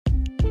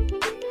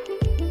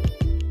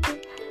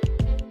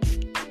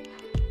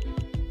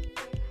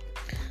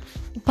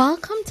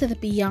Welcome to the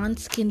Beyond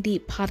Skin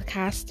Deep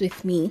podcast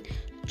with me,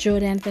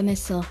 Jordan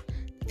Vanessa.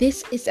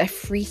 This is a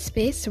free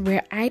space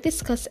where I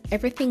discuss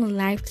everything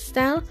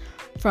lifestyle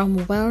from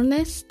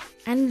wellness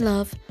and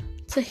love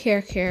to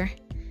hair care.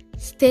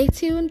 Stay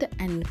tuned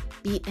and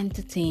be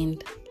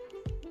entertained.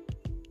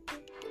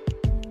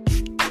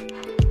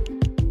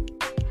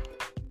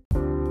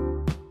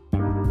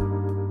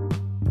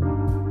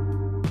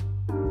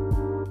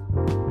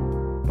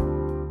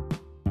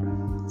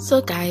 So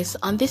guys,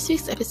 on this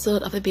week's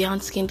episode of the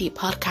Beyond Skin Deep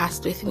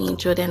podcast with me,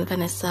 Jordan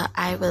Vanessa,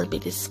 I will be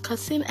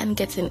discussing and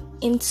getting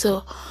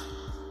into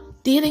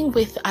dealing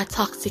with a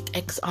toxic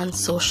ex on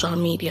social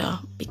media,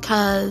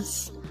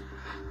 because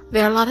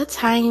there are a lot of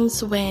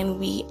times when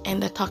we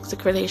end a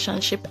toxic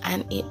relationship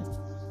and it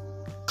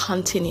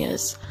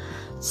continues.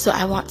 So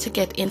I want to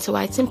get into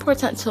why it's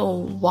important to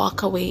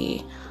walk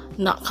away,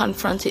 not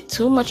confront it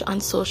too much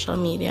on social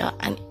media,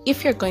 and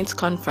if you're going to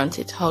confront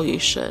it, how you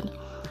should.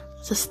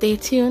 So stay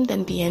tuned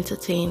and be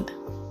entertained.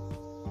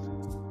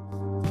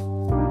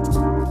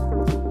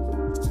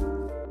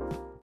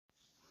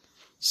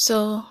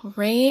 So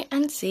Ray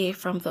and Zay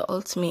from The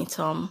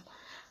Ultimatum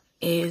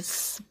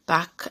is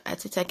back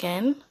at it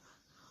again.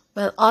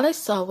 Well, all I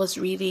saw was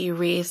really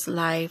Ray's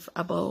live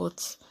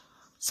about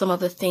some of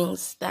the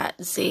things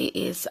that Zay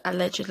is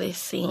allegedly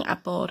saying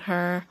about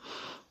her,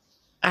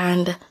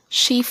 and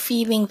she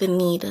feeling the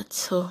need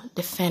to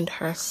defend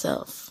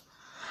herself.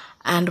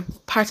 And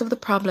part of the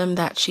problem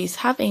that she's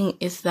having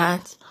is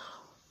that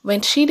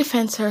when she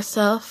defends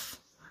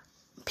herself,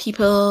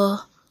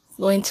 people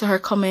go into her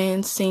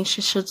comments saying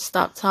she should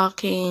stop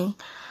talking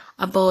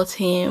about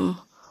him,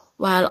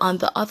 while on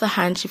the other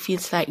hand, she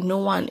feels like no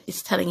one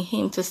is telling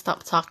him to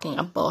stop talking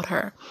about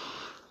her.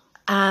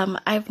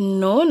 I've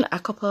known a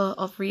couple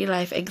of real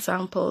life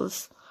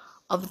examples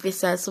of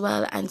this as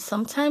well, and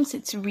sometimes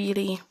it's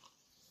really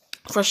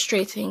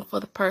frustrating for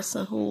the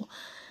person who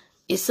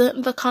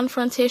isn't the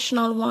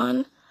confrontational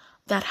one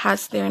that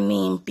has their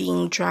name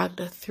being dragged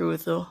through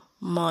the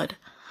mud.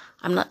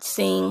 I'm not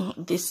saying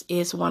this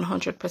is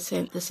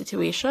 100% the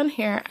situation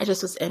here. I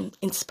just was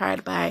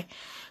inspired by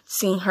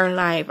seeing her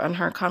live and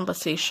her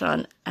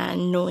conversation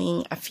and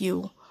knowing a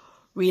few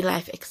real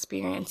life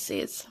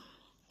experiences.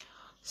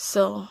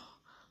 So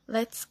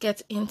let's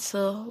get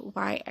into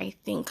why I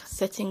think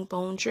setting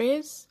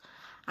boundaries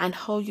and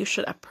how you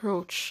should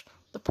approach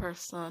the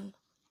person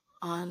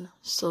on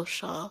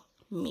social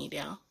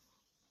media.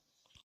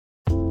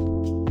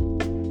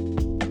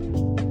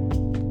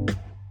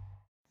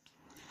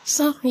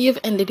 So you've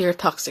ended your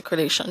toxic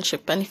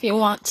relationship, and if you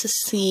want to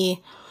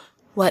see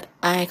what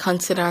I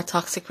consider a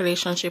toxic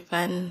relationship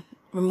and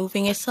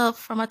removing yourself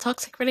from a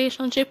toxic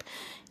relationship,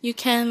 you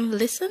can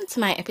listen to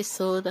my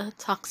episode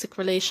Toxic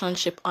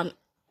Relationship on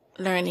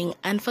Learning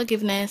and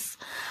Forgiveness.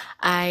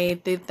 I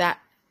did that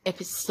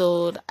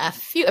episode a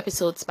few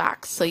episodes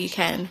back, so you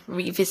can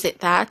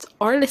revisit that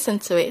or listen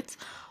to it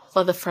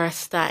for the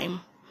first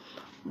time.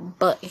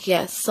 But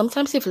yes,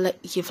 sometimes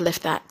you've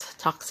left that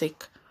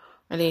toxic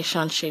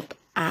relationship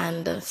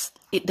and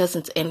it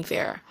doesn't end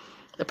there.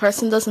 The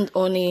person doesn't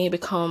only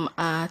become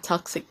a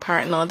toxic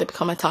partner, they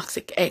become a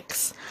toxic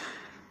ex.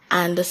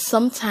 And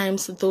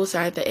sometimes those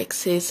are the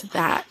exes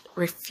that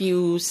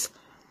refuse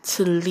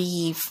to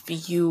leave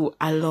you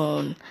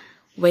alone.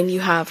 When you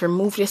have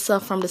removed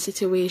yourself from the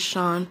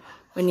situation,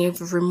 when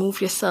you've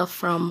removed yourself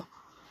from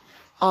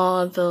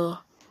all the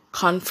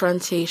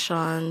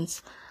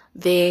confrontations,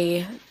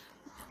 they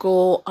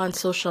go on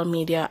social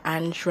media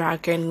and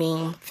drag your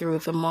name through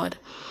the mud.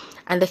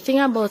 And the thing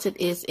about it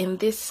is, in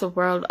this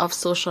world of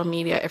social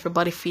media,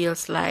 everybody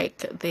feels like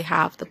they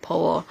have the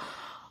power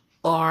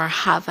or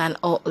have an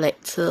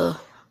outlet to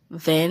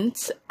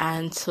vent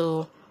and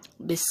to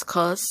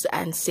discuss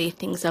and say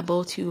things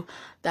about you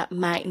that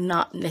might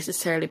not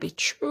necessarily be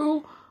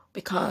true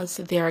because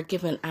they are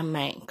given a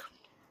mic.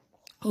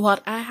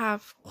 What I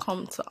have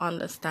come to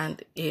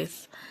understand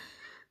is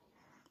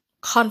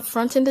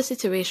confronting the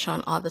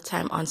situation all the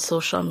time on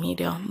social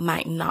media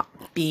might not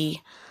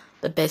be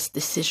the best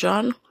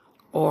decision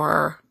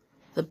or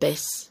the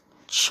best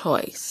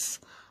choice,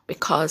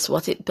 because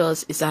what it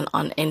does is an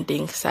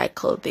unending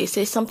cycle. They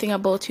say something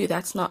about you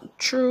that's not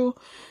true,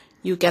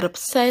 you get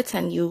upset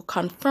and you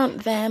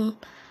confront them,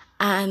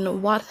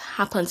 and what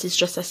happens is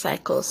just a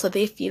cycle. So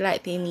they feel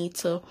like they need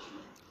to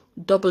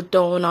double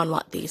down on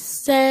what they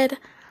said,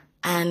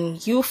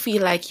 and you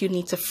feel like you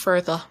need to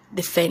further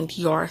defend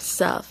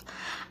yourself.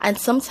 And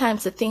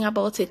sometimes the thing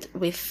about it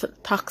with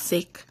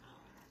toxic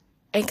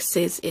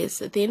exes is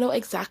they know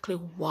exactly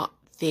what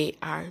they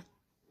are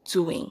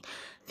doing.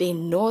 They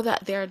know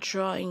that they're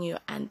drawing you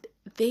and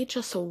they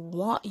just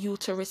want you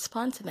to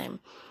respond to them.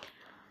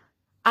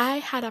 I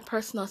had a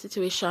personal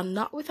situation,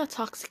 not with a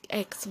toxic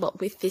ex, but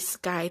with this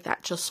guy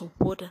that just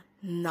would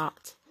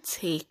not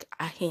take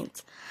a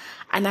hint.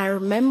 And I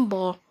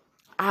remember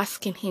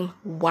asking him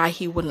why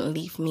he wouldn't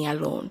leave me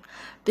alone.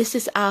 This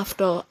is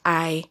after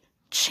I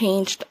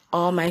changed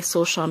all my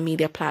social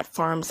media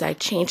platforms. I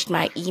changed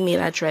my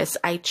email address.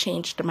 I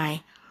changed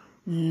my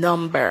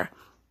number.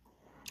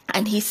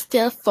 And he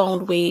still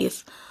found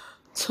ways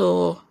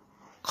to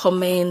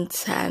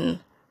comment and,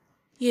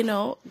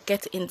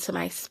 get into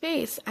my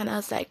space. And I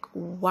was like,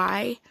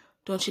 why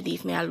don't you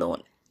leave me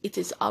alone? It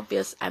is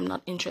obvious I'm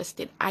not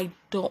interested. I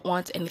don't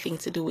want anything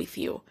to do with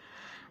you.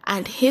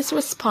 And his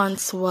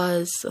response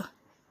was,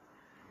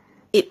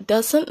 it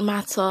doesn't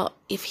matter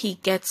if he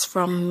gets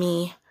from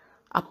me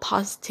a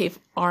positive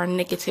or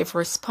negative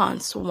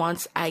response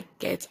once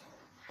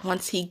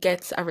he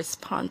gets a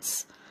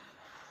response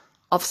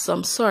of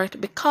some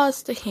sort,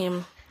 because to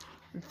him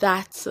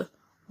that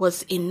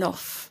was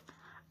enough.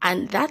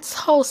 And that's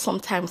how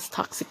sometimes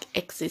toxic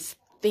exes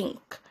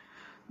think.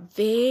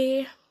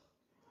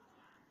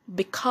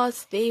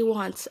 Because they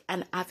want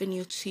an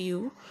avenue to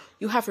you,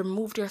 you have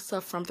removed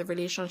yourself from the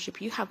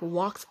relationship, you have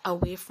walked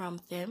away from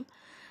them.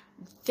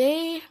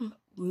 They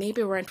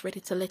maybe weren't ready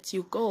to let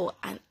you go,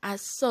 and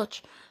as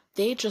such,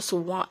 they just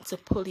want to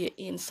pull you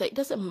in. So it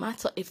doesn't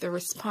matter if the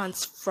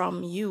response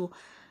from you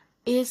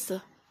is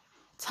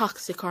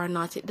toxic or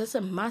not. It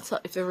doesn't matter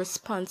if the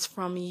response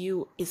from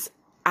you is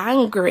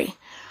angry.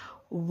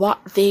 What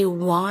they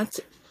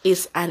want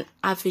is an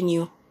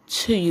avenue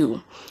to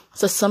you.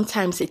 So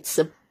sometimes it's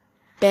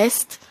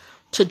best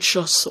to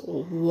just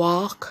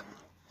walk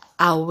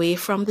away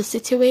from the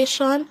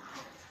situation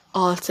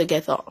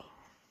altogether.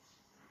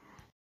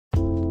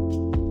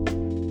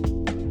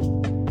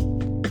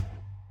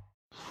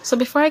 So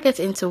before I get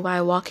into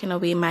why walking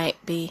away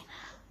might be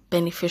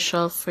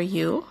beneficial for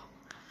you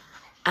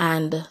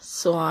and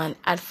so on,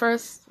 I'd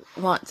first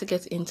want to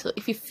get into,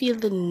 if you feel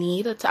the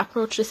need to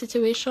approach the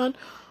situation,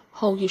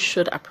 how you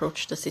should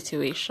approach the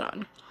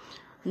situation.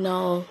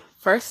 Now,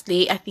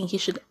 firstly, I think you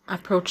should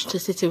approach the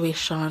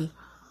situation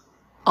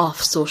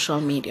off social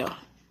media.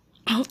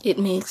 It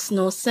makes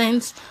no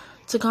sense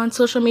to go on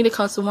social media,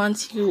 because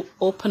once you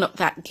open up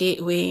that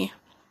gateway,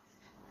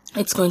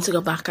 it's going to go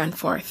back and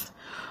forth.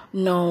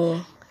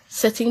 No,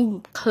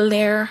 setting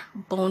clear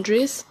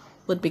boundaries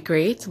would be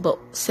great, but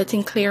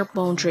setting clear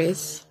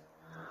boundaries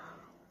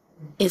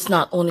is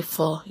not only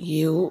for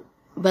you,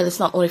 well, it's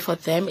not only for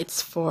them,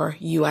 it's for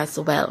you as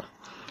well.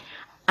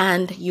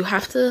 And you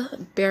have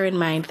to bear in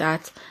mind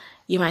that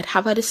you might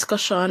have a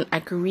discussion,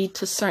 agree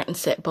to certain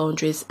set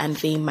boundaries, and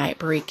they might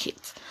break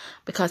it.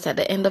 Because at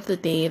the end of the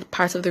day,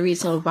 part of the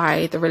reason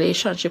why the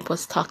relationship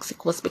was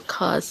toxic was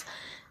because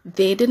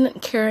they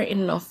didn't care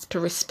enough to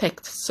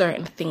respect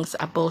certain things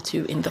about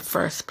you in the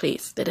first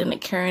place. They didn't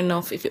care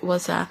enough if it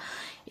was a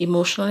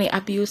emotionally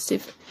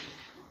abusive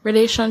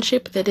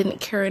relationship. They didn't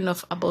care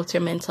enough about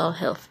your mental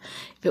health.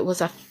 If it was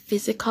a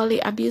physically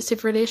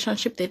abusive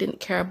relationship, they didn't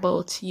care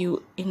about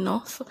you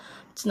enough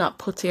to not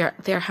put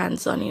their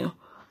hands on you.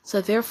 So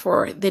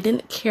therefore, they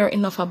didn't care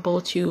enough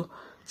about you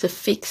to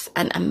fix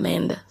and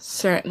amend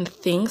certain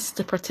things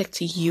to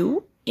protect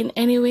you in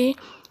any way.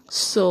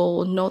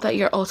 So know that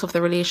you're out of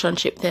the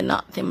relationship.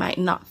 They might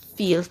not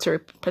feel to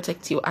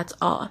protect you at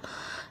all.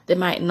 They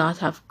might not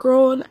have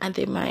grown, and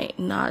they might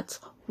not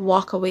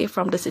walk away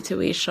from the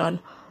situation.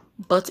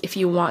 But if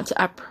you want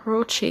to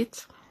approach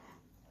it,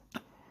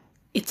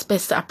 it's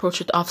best to approach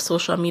it off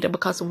social media,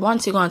 because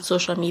once you go on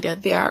social media,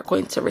 they are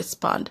going to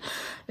respond.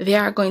 They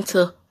are going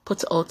to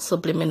put out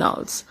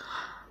subliminals.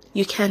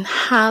 You can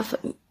have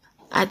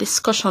a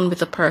discussion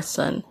with a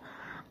person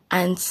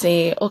and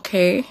say,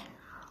 okay,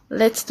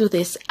 let's do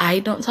this. I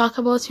don't talk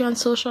about you on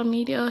social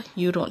media.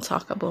 You don't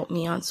talk about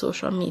me on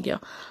social media.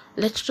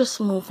 Let's just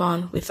move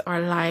on with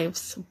our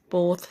lives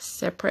both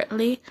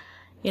separately.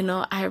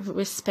 I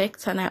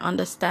respect and I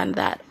understand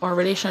that our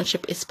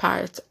relationship is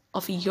part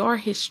of your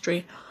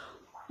history,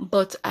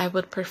 but I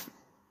would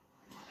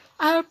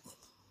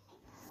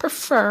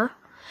prefer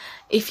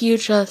if you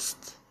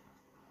just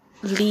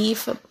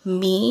leave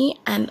me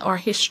and our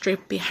history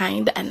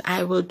behind, and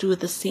I will do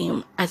the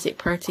same as it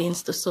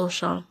pertains to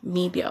social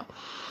media.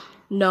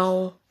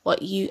 Now,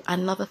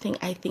 another thing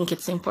I think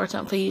it's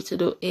important for you to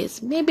do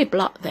is maybe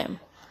block them.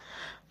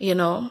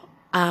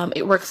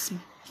 It works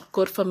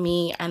good for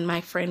me and my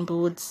friend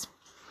Boots.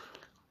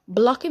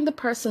 Blocking the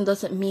person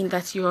doesn't mean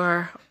that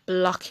you're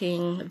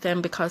blocking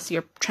them because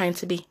you're trying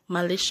to be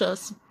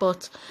malicious,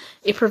 but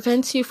it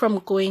prevents you from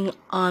going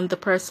on the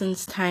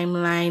person's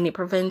timeline. It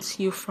prevents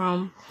you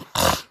from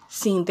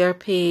seeing their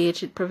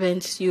page. It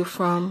prevents you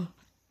from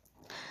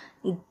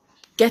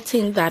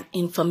getting that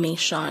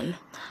information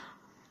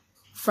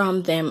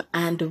from them.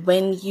 And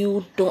when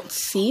you don't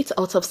see it,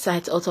 out of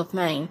sight, out of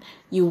mind,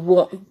 you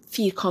won't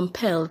feel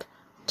compelled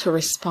to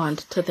respond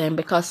to them,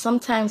 because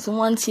sometimes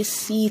once you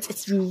see it,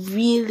 it's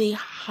really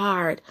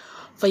hard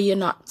for you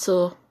not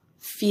to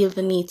feel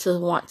the need to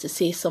want to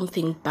say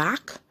something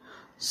back.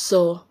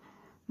 So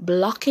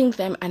blocking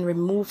them and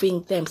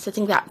removing them,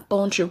 setting that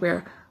boundary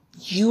where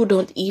you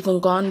don't even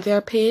go on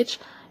their page,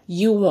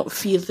 you won't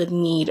feel the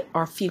need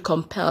or feel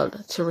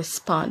compelled to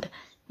respond.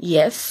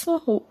 Yes,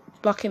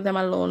 blocking them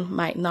alone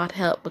might not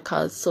help,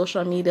 because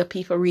social media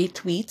people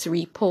retweet,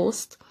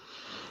 repost,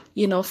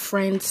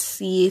 friends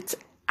see it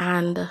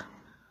and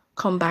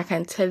come back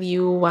and tell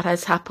you what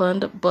has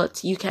happened.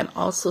 But you can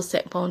also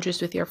set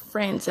boundaries with your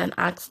friends and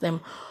ask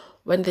them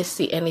when they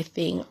see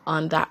anything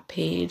on that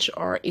page,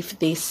 or if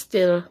they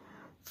still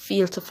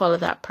feel to follow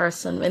that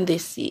person when they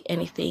see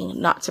anything,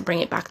 not to bring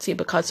it back to you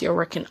because you're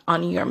working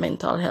on your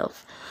mental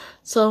health.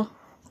 So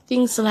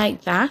things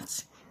like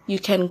that you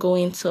can go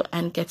into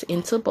and get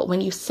into, but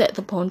when you set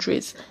the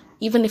boundaries,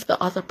 even if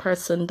the other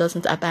person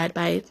doesn't abide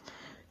by it,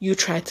 you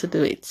try to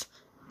do it,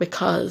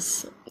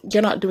 because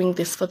you're not doing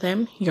this for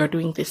them, you're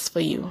doing this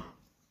for you.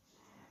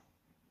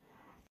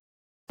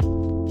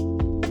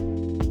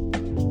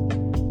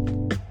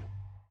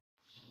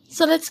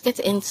 So let's get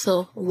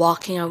into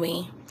walking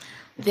away.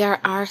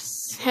 There are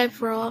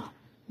several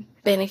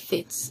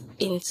benefits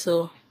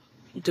into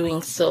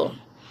doing so.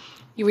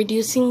 You're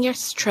reducing your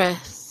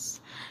stress.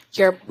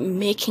 You're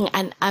making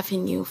an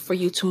avenue for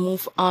you to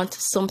move on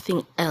to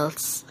something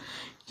else.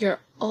 You're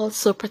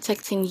also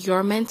protecting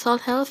your mental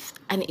health,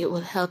 and it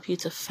will help you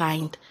to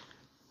find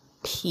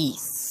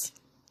peace.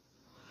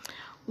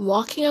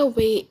 Walking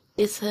away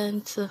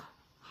isn't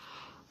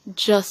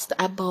just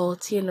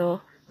about,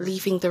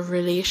 leaving the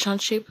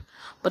relationship,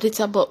 but it's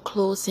about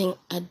closing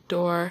a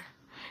door,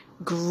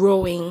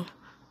 growing,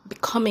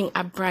 becoming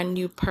a brand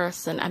new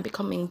person, and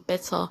becoming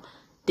better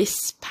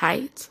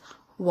despite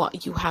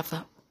what you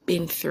have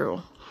been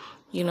through.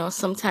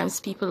 Sometimes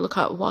people look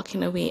at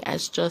walking away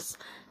as just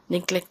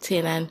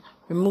neglecting and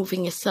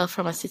removing yourself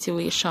from a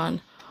situation,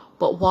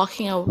 but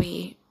walking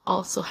away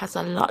also has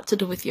a lot to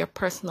do with your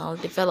personal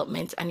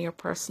development and your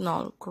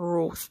personal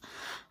growth.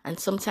 And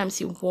sometimes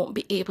you won't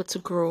be able to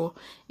grow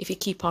if you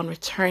keep on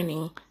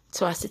returning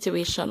to a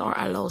situation or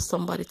allow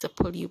somebody to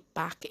pull you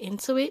back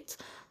into it.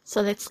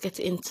 So let's get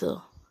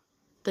into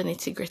the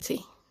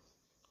nitty-gritty.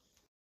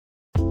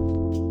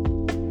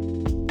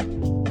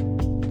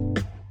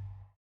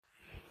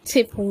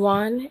 Tip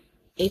 1,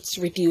 it's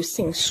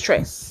reducing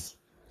stress.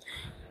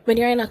 When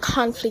you're in a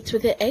conflict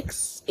with your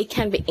ex, it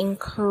can be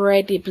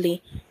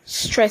incredibly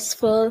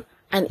stressful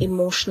and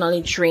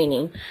emotionally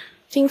draining.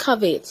 Think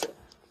of it.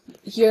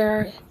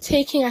 You're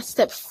taking a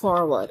step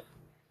forward,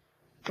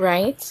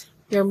 right?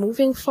 You're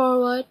moving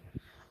forward,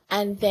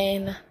 and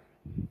then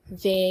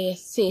they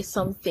say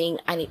something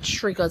and it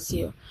triggers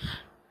you,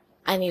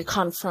 and you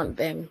confront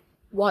them.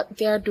 What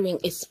they're doing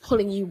is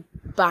pulling you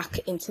back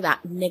into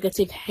that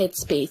negative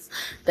headspace,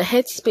 the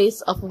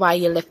headspace of why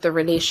you left the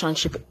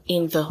relationship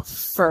in the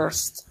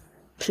first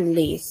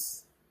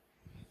place.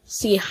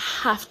 So you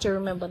have to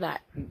remember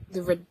that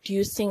the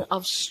reducing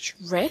of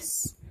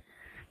stress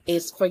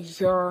is for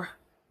your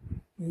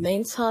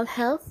mental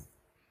health,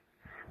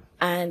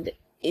 and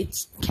it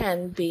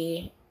can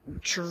be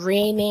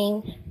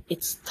draining,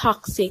 it's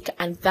toxic,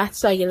 and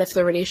that's why you left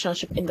the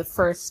relationship in the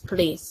first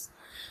place.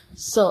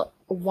 So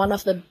one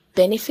of the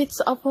benefits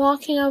of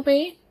walking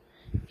away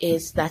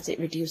is that it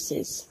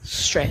reduces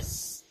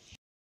stress.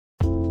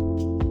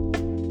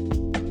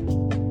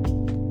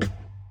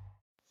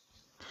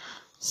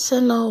 So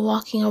now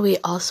walking away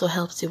also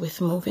helps you with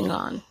moving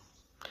on.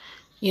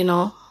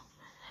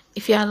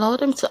 If you allow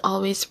them to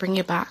always bring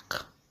you back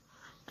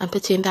and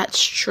put you in that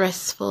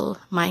stressful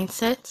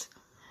mindset,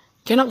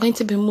 you're not going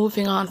to be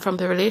moving on from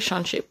the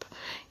relationship.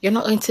 You're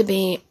not going to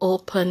be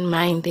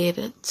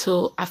open-minded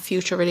to a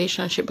future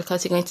relationship,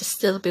 because you're going to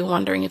still be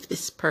wondering if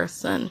this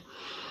person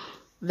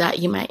that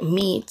you might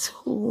meet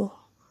who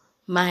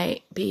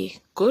might be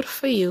good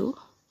for you,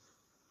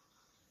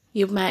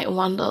 you might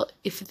wonder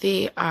if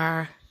they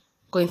are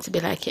going to be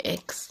like your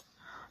ex.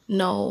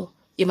 No,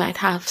 you might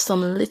have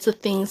some little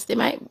things.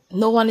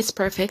 No one is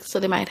perfect, so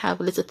they might have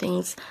little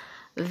things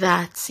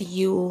that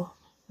you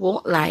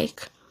won't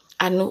like.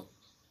 And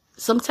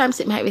sometimes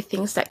it might be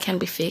things that can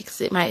be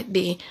fixed. It might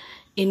be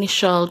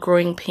initial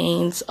growing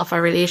pains of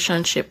a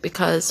relationship,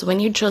 because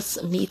when you're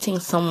just meeting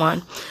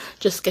someone,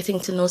 just getting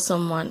to know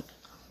someone,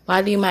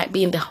 while you might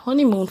be in the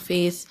honeymoon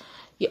phase,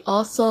 you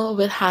also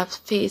will have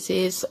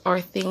phases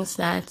or things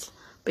that,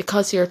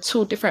 because you're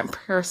two different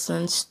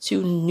persons,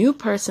 two new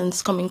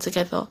persons coming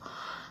together,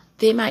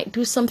 they might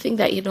do something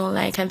that you don't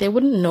like, and they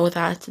wouldn't know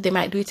that. They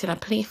might do it in a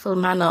playful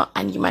manner,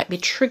 and you might be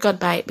triggered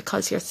by it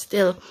because you're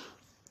still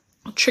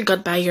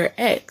triggered by your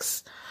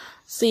ex.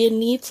 So you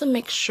need to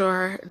make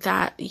sure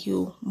that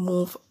you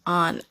move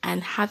on,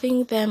 and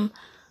having them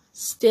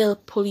still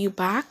pull you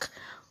back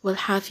will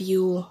have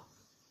you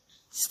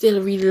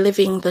still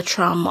reliving the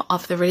trauma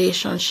of the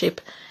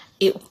relationship.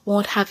 It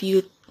won't have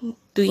you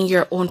doing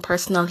your own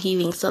personal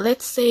healing. So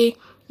let's say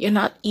you're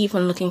not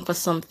even looking for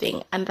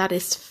something, and that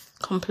is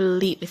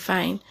completely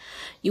fine.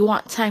 You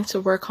want time to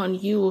work on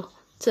you,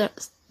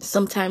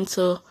 sometimes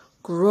to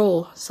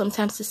grow,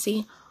 sometimes to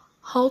see,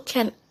 how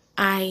can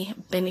I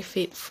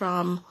benefit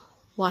from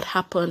what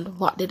happened?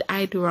 What did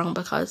I do wrong?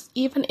 Because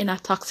even in our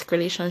toxic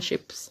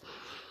relationships,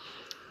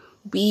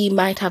 we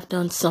might have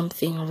done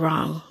something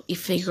wrong.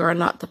 If you're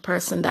not the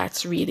person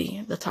that's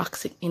really the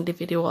toxic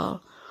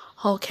individual,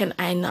 how can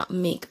I not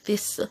make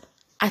this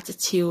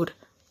attitude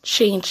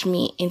change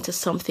me into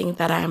something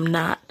that I am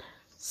not?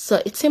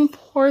 So it's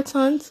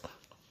important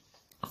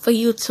for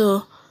you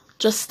to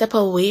just step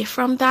away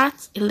from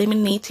that,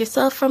 eliminate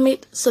yourself from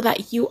it, so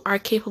that you are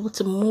capable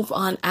to move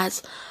on,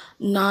 as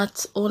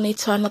not only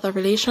to another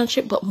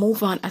relationship, but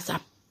move on as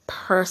a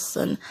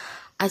person,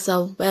 as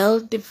a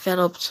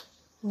well-developed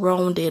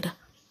rounded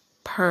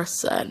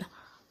person.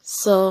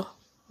 So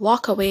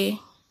walk away,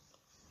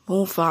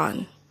 move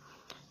on.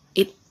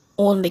 It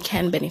only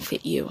can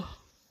benefit you.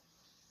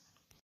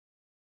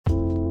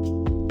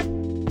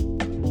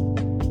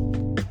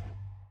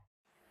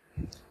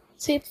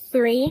 Tip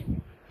 3,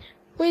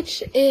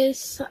 which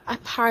is a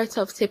part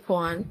of tip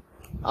 1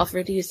 of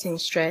reducing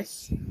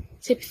stress.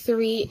 Tip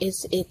 3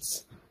 is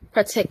it's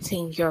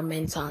protecting your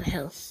mental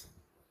health.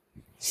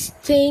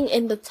 Staying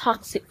in the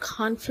toxic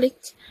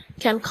conflict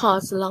can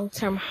cause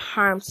long-term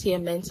harm to your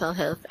mental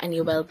health and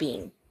your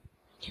well-being.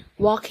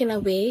 Walking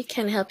away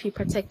can help you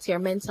protect your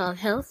mental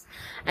health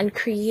and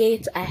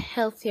create a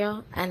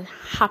healthier and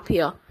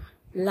happier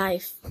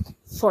life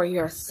for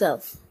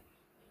yourself,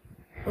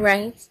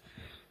 right?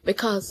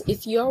 Because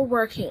if you're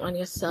working on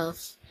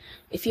yourself,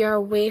 if you're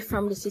away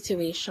from the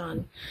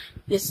situation,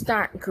 you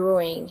start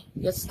growing,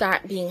 you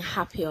start being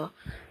happier.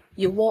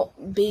 You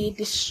won't be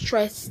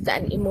distressed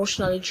and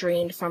emotionally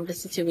drained from the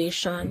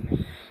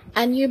situation,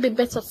 and you'll be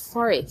better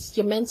for it.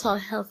 Your mental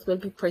health will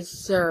be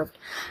preserved,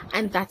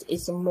 and that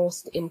is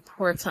most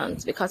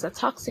important, because a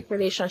toxic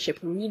relationship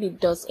really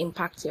does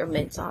impact your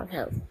mental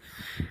health.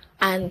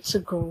 And to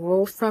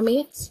grow from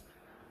it,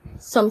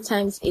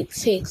 sometimes it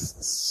takes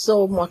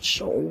so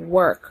much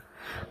work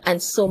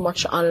and so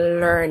much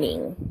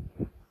unlearning.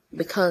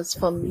 Because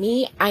for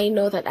me, I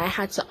know that I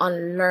had to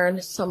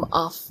unlearn some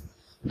of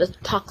the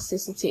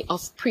toxicity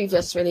of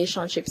previous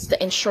relationships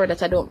to ensure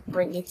that I don't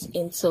bring it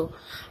into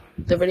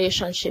the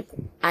relationship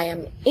I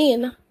am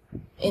in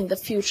the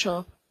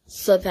future,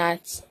 so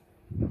that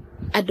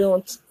I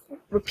don't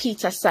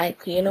repeat a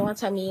cycle, you know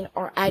what I mean?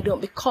 Or I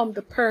don't become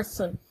the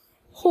person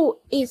who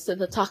is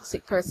the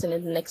toxic person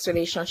in the next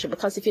relationship.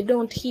 Because if you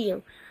don't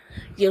heal,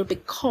 you'll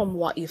become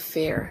what you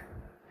fear.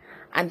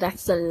 And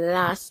that's the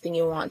last thing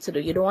you want to do.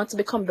 You don't want to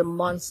become the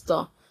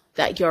monster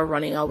that you're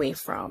running away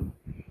from.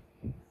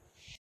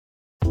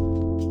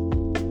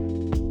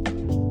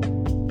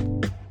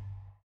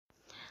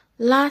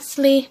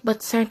 Lastly,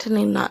 but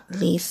certainly not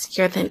least,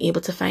 you're then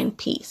able to find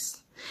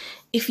peace.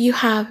 If you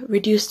have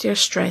reduced your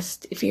stress,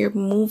 if you're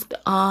moved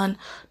on,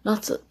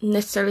 not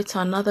necessarily to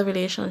another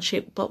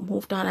relationship, but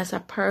moved on as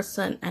a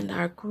person and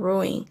are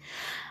growing,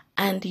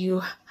 and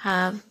you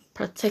have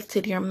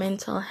protected your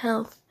mental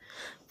health,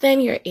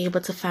 then you're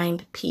able to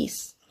find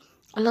peace.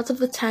 A lot of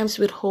the times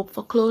we'd hope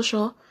for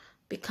closure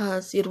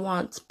because you'd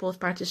want both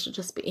parties to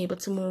just be able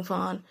to move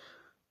on.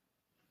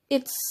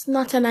 It's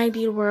not an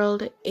ideal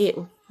world. It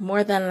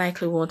more than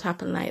likely won't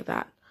happen like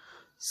that.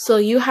 So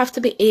you have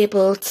to be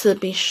able to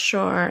be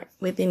sure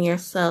within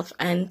yourself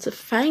and to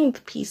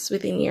find peace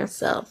within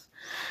yourself.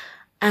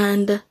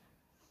 And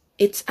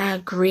it's a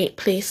great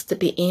place to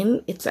be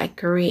in. It's a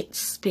great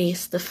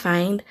space to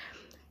find.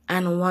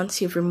 And once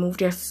you've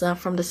removed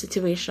yourself from the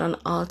situation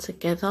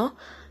altogether,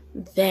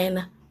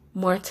 then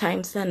more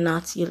times than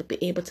not, you'll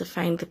be able to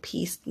find the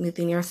peace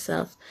within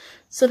yourself.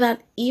 So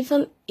that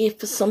even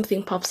if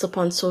something pops up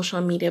on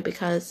social media,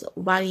 because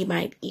while you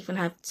might even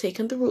have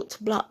taken the route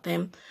to block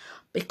them,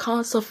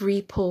 because of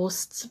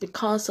reposts,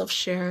 because of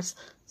shares,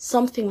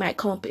 something might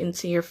come up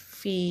into your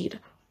feed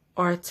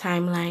or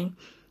timeline,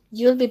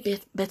 you'll be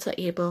better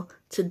able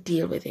to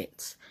deal with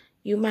it.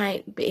 You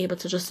might be able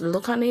to just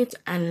look on it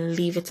and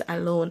leave it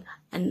alone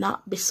and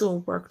not be so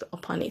worked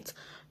upon it.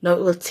 Now,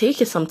 it will take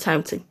you some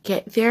time to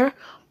get there,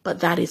 but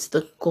that is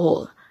the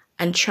goal.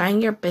 And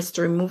trying your best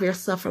to remove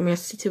yourself from your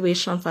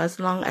situation for as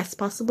long as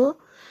possible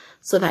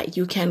so that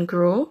you can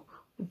grow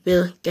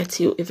will get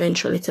you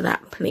eventually to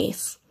that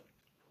place.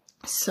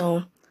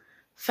 So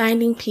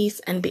finding peace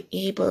and be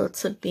able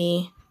to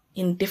be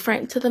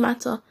indifferent to the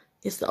matter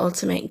is the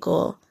ultimate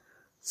goal,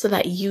 so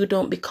that you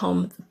don't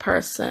become the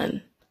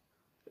person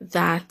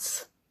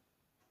that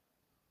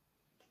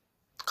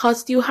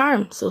caused you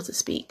harm, so to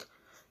speak,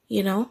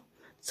 you know?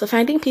 So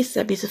finding peace is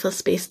a beautiful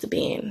space to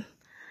be in.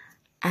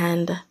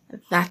 And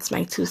that's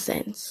my 2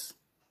 cents.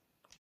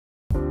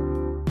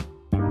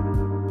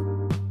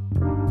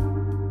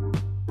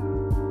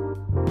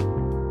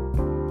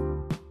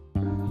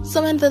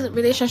 So when the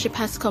relationship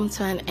has come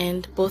to an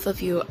end, both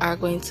of you are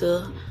going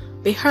to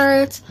be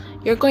hurt.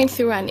 You're going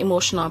through an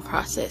emotional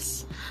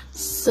process.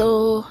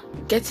 So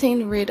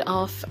getting rid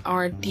of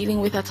or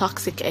dealing with a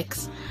toxic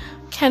ex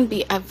can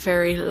be a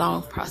very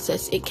long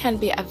process. It can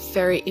be a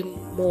very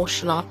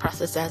emotional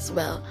process as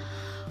well.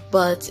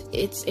 But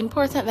it's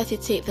important that you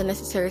take the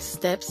necessary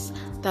steps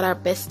that are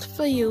best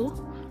for you,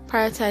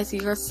 prioritize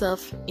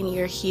yourself in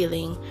your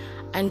healing,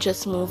 and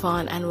just move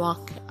on and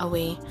walk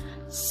away.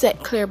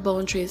 Set clear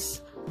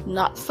boundaries,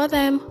 not for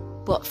them,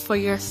 but for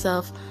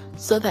yourself,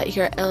 so that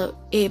you're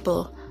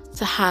able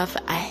to have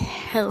a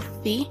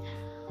healthy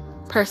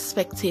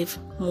perspective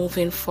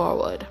moving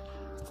forward.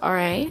 All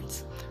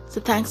right?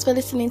 So thanks for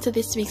listening to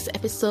this week's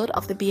episode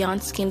of the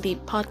Beyond Skin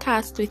Deep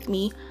podcast with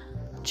me,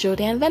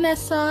 Jody and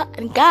Vanessa.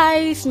 And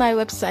guys, my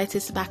website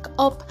is back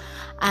up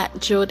at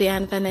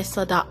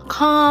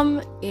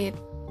jodyandvanessa.com. It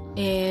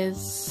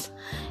is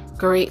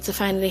great to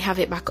finally have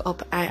it back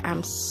up. I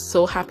am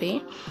so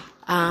happy.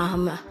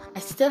 I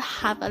still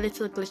have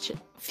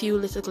few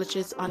little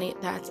glitches on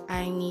it that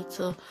I need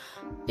to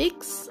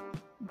fix,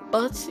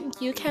 but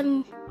you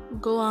can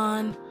go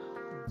on,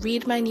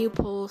 read my new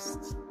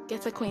posts,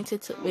 get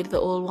acquainted with the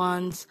old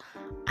ones,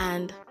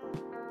 and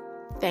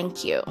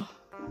thank you.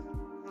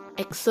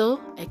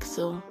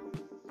 XOXO.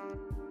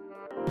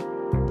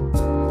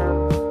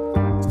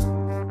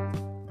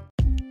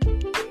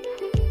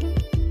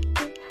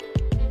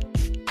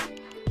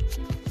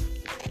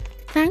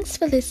 Thanks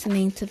for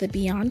listening to the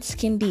Beyond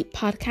Skin Deep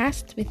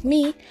podcast with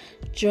me,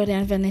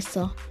 Jordan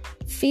Vanessa.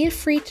 Feel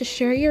free to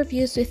share your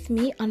views with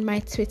me on my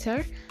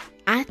Twitter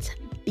at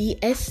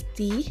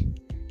BSD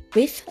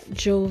with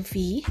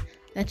Jov,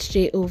 that's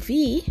JOV,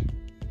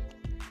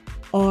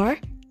 or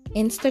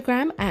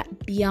Instagram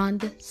at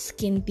Beyond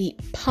Skin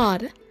Deep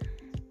Pod.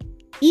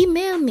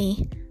 Email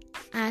me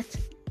at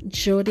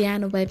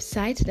Jodianne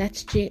website,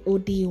 that's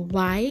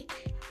JODYANNE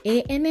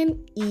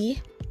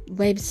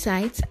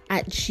website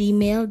at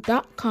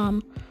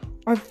gmail.com,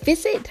 or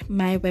visit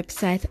my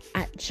website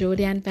at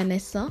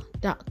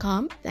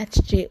jodiannevanessa.com,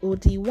 that's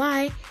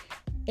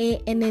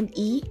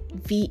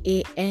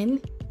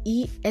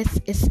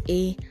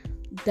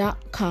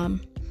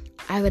JODYANNEVANESSA.com.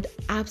 I would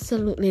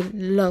absolutely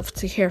love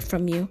to hear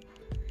from you.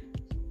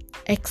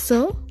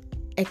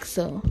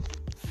 XOXO.